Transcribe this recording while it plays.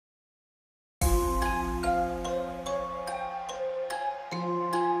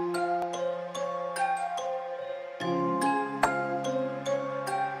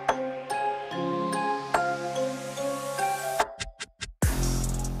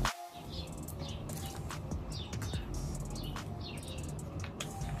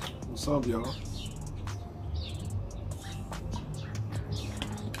What's up, y'all?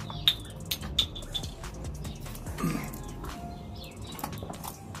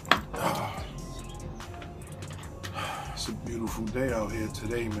 It's a beautiful day out here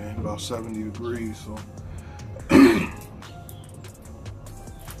today, man. About 70 degrees, so I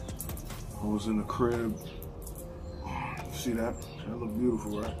was in the crib. See that? That look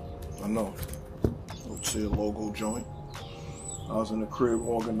beautiful, right? I know. Let's see a logo joint. I was in the crib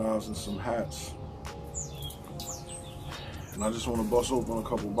organizing some hats. And I just want to bust open a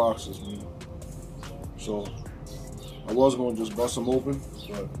couple boxes, man. So I was going to just bust them open,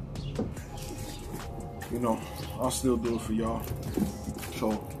 but you know, I'll still do it for y'all.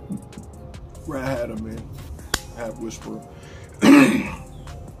 So, Rat Hatter, man. Hat Whisperer.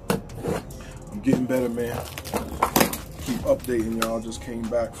 I'm getting better, man. Keep updating y'all. Just came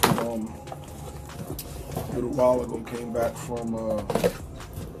back from, a little while ago, came back from a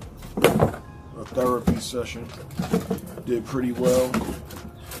therapy session. Did pretty well.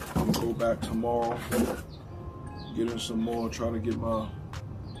 I'm gonna go back tomorrow. Get in some more. Try to get my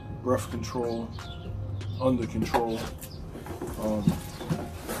breath control under control.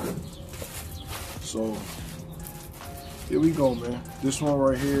 So here we go, man. This one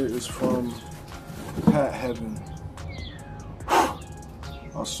right here is from Hat Heaven.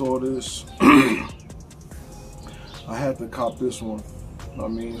 I saw this. I had to cop this one. I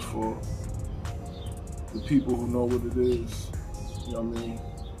mean, for the people who know what it is. You know what I mean?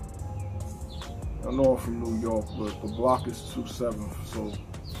 I know I'm from New York, but the block is 2SevYanks. So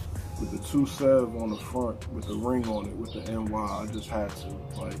with the 2Sev on the front, with the ring on it, with the NY, I just had to.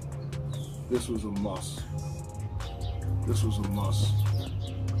 Like, this was a must. This was a must.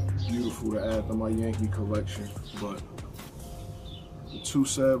 Beautiful to add to my Yankee collection, but the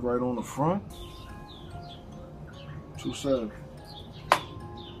 2Sev right on the front. 2Sev.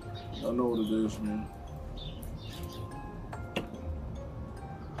 I know what it is, man.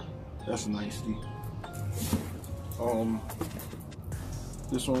 That's nasty.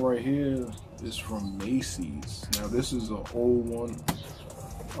 This one right here is from Macy's. Now this is an old one.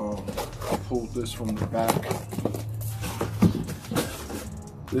 I pulled this from the back.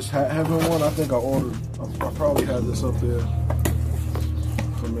 This Hat Heaven one, I think I ordered. I probably had this up there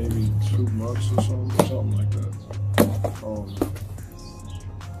for maybe 2 months or something like that.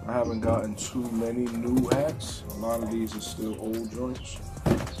 I haven't gotten too many new hats. A lot of these are still old joints.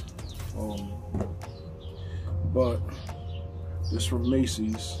 But this from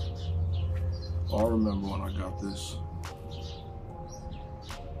Macy's. I remember when I got this.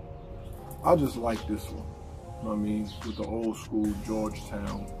 I just like this one. You know what I mean? With the old school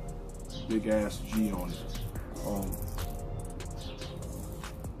Georgetown big ass G on it.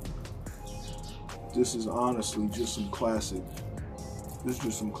 This is honestly just some classic. This is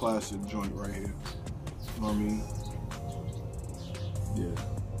just some classic joint right here. You know what I mean? Yeah.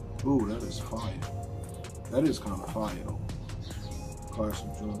 Ooh, that is fire. That is kind of fire though.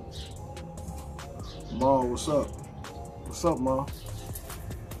 Classic joint. Ma, what's up? What's up, Ma?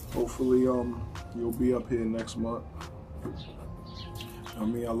 Hopefully, you'll be up here next month. I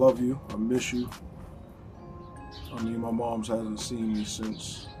mean, I love you. I miss you. I mean, my mom's hasn't seen me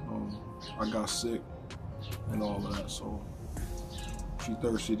since I got sick and all of that, so she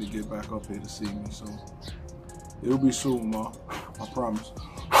thirsty to get back up here to see me. So it'll be soon, Ma. I promise.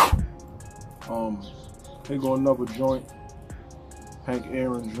 Here go another joint. Hank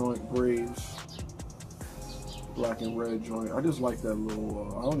Aaron joint, Braves. Black and red joint. I just like that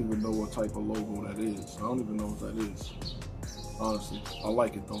little, I don't even know what type of logo that is. I don't even know what that is. Honestly, I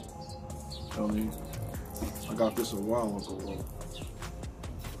like it though. You know what I mean? I got this a while ago.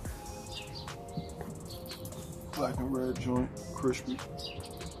 Black and red joint, crispy.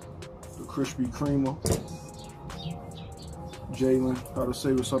 The Krispy Kremer. Jalen, gotta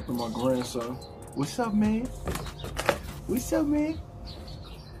say what's up to my grandson. What's up, man? What's up, man?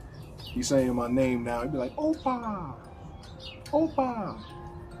 He's saying my name now. He'd be like, Opa! Opa!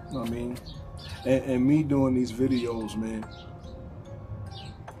 You know what I mean? And me doing these videos, man,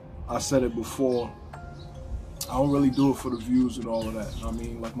 I said it before, I don't really do it for the views and all of that. I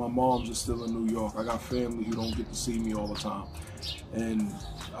mean, like, my mom's is still in New York. I got family who don't get to see me all the time. And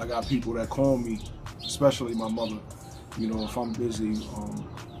I got people that call me, especially my mother, you know, if I'm busy,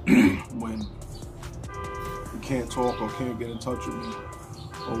 when you can't talk or can't get in touch with me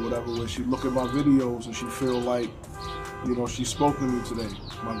or whatever, when she look at my videos and she feel like, you know, she spoke to me today.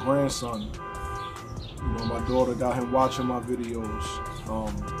 My grandson, you know, my daughter got him watching my videos.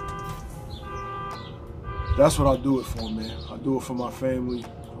 That's what I do it for, man. I do it for my family.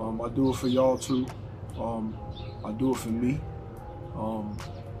 I do it for y'all too. I do it for me.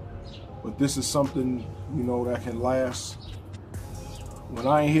 But this is something, you know, that can last. When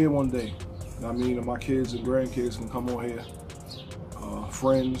I ain't here one day, I mean, and my kids and grandkids can come on here,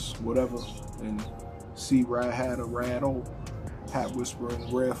 friends, whatever, and see Rad Hatter, Rad O, Hat Whisperer in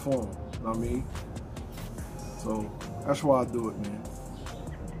rare form. You know what I mean? So that's why I do it, man.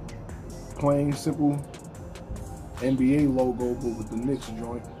 Plain, simple NBA logo, but with the Knicks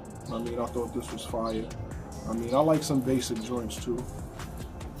joint. I mean, I thought this was fire. I mean, I like some basic joints too.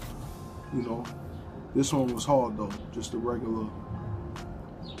 You know, this one was hard though, just a regular,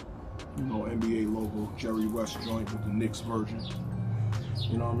 you know, NBA logo, Jerry West joint with the Knicks version.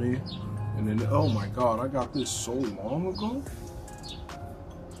 You know what I mean? And then, oh my God, I got this so long ago.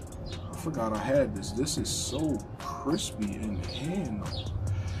 I forgot I had this. This is so crispy in the hand though.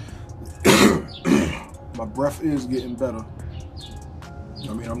 My breath is getting better.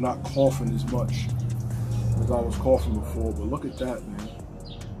 I mean, I'm not coughing as much as I was coughing before, but look at that, man.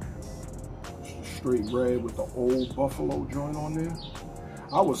 Straight red with the old Buffalo joint on there.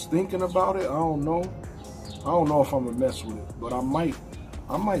 I was thinking about it. I don't know if I'm gonna mess with it, but I might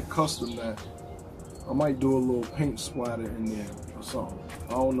custom that. I might do a little paint splatter in there or something.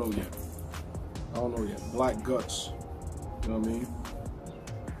 I don't know yet. Black guts. You know what I mean?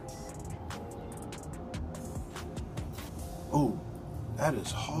 Oh, that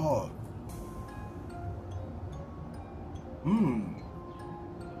is hard.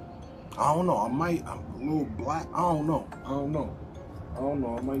 I don't know. I'm a little black. I don't know.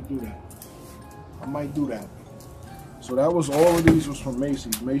 I might do that. So that was all of these was from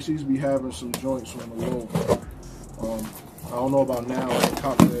Macy's. Macy's be having some joints on the low. I don't know about now. I haven't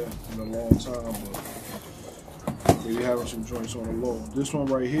copped there in a long time, but they be having some joints on the low. This one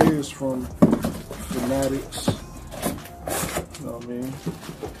right here is from Fanatics. You know what I mean?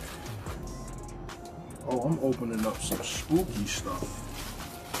 Oh, I'm opening up some spooky stuff.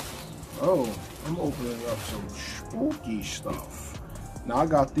 Now, I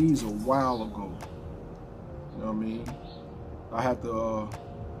got these a while ago. You know what I mean? I had to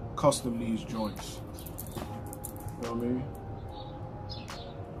custom these joints. You know what I mean?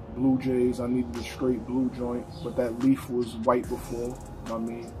 Blue Jays, I needed a straight blue joint, but that leaf was white before. You know what I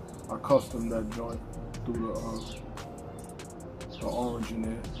mean? I customed that joint through the orange in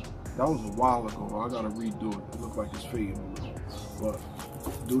there. That was a while ago. I gotta redo it. It looked like it's fading a little.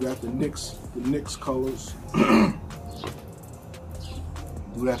 But do that the Knicks colors.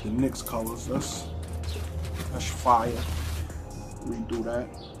 Do that the Knicks colors. That's fire. Redo that.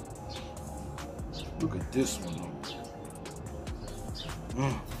 Look at this one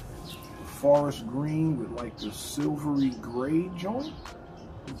though. Forest green with like the silvery gray joint.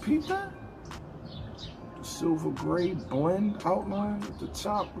 You peep that? The silver gray blend outline at the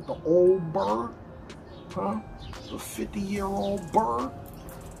top with the old bird. Huh? The 50-year-old bird.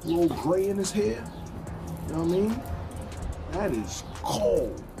 A little gray in his hair. You know what I mean? That is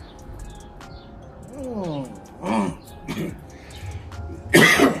cold.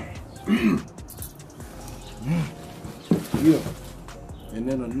 Yeah. And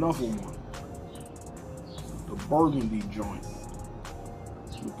then another one. The burgundy joint.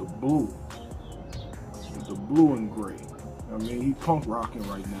 With the blue. With the blue and gray. I mean, he punk rocking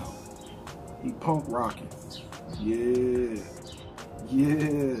right now. He punk rocking. Yeah.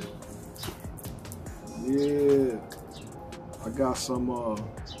 Yeah. Yeah. I got some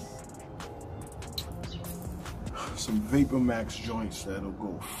Vapor Max joints that'll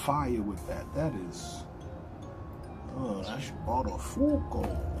go fire with that. That is, that's Botafuco.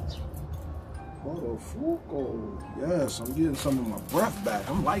 Yes, I'm getting some of my breath back.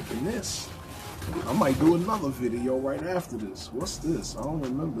 I'm liking this. I might do another video right after this. What's this? I don't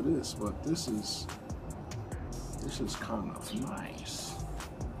remember this, but this is kind of nice.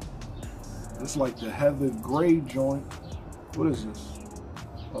 It's like the Heather Gray joint. What is this?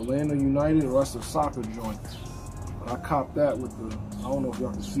 Atlanta United, or that's the soccer joint. But I copped that with the, I don't know if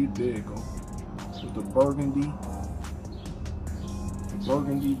y'all can see it, there you go. With the burgundy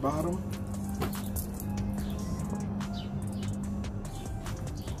bottom.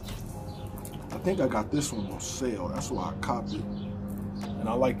 I think I got this one on sale. That's why I copped it. And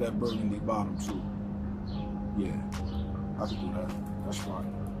I like that burgundy bottom too. Yeah, I can do that. That's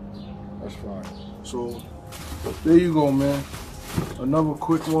fine. That's fine. So, there you go, man. Another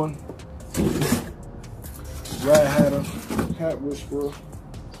quick one. Rad Hatter, Hat Whisperer.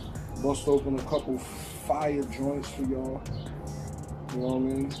 Bust open a couple fire joints for y'all. You know what I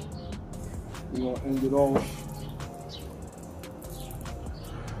mean? We're gonna end it off.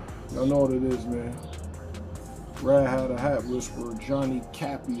 Y'all know what it is, man. Rad Hatter, Hat Whisperer, Johnny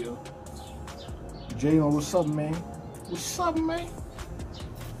Capia. Jalen, what's up, man? What's up, man?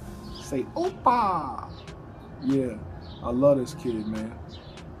 say, Opa! Yeah, I love this kid, man.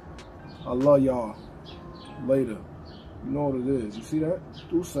 I love y'all. Later. You know what it is. You see that?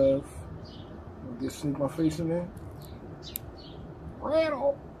 2Sev. Get sneak my face in there.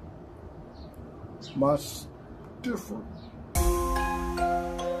 Rattle. My different.